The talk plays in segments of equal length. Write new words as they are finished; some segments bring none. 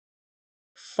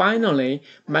Finally,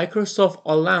 Microsoft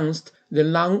announced the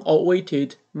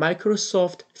long-awaited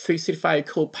Microsoft 365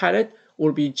 Copilot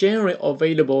will be generally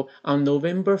available on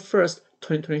November 1st,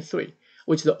 2023,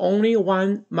 which is only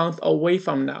 1 month away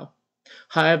from now.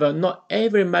 However, not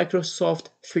every Microsoft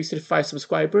 365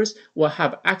 subscribers will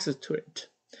have access to it.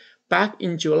 Back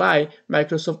in July,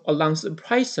 Microsoft announced the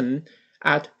pricing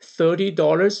at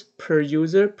 $30 per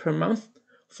user per month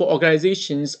for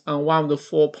organizations on one of the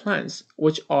 4 plans,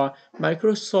 which are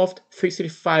Microsoft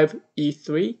 365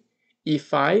 E3,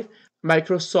 E5,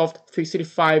 Microsoft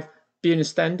 365 Business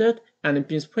Standard, and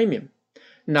Business Premium.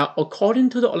 Now, according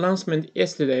to the announcement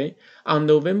yesterday, on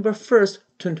November 1st,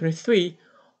 2023,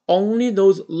 only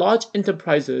those large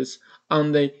enterprises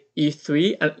on the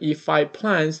E3 and E5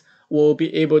 plans will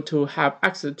be able to have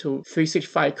access to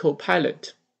 365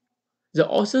 Copilot. They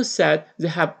also said they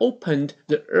have opened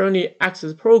the early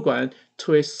access program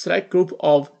to a select group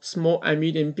of small and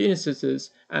medium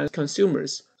businesses and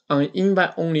consumers on an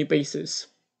invite-only basis.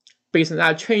 Based on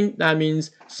that trend, that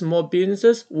means small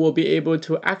businesses will be able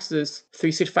to access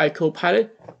 365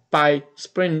 Copilot by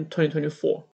spring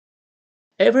 2024.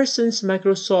 Ever since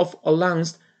Microsoft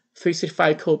announced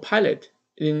 365 Copilot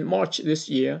in March this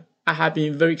year, I have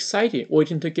been very excited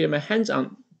waiting to get my hands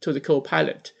on to the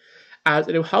Copilot, as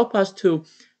it will help us to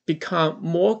become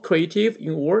more creative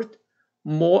in Word,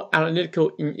 more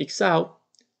analytical in Excel,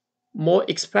 more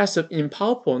expressive in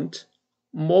PowerPoint,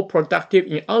 more productive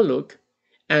in Outlook,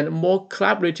 and more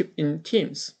collaborative in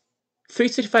Teams.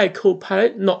 365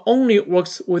 Copilot not only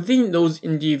works within those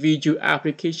individual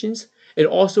applications, it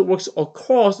also works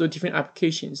across the different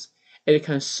applications. It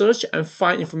can search and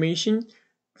find information,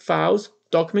 files,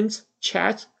 documents,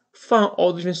 chat, find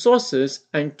all the different sources,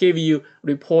 and give you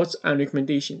reports and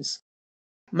recommendations.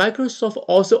 Microsoft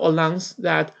also announced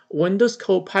that Windows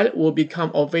Copilot will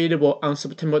become available on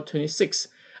September 26,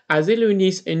 as they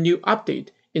release a new update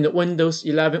in the Windows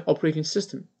 11 operating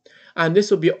system, and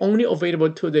this will be only available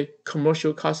to the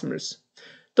commercial customers.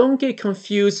 Don't get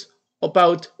confused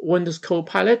about Windows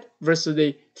Copilot versus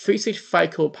the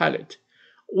 365 Copilot.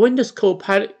 Windows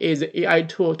Copilot is an AI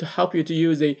tool to help you to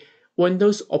use the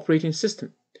Windows operating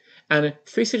system, and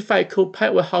 365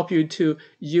 Copilot will help you to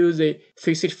use the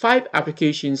 365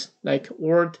 applications like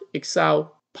Word,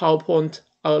 Excel, PowerPoint,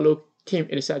 Outlook, Teams,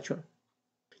 etc.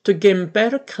 To gain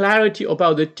better clarity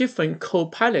about the different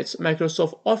Copilots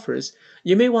Microsoft offers,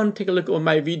 you may want to take a look at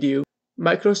my video,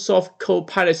 Microsoft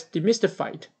Copilots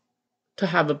Demystified. To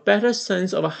have a better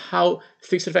sense of how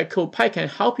 365 Copilot can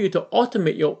help you to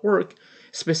automate your work,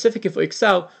 specifically for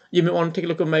Excel, you may want to take a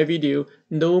look at my video,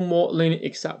 No More Learning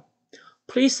Excel.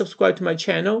 Please subscribe to my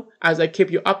channel as I keep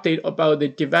you updated about the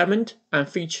development and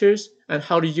features and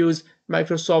how to use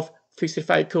Microsoft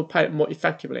 365 Copilot more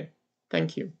effectively.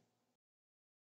 Thank you.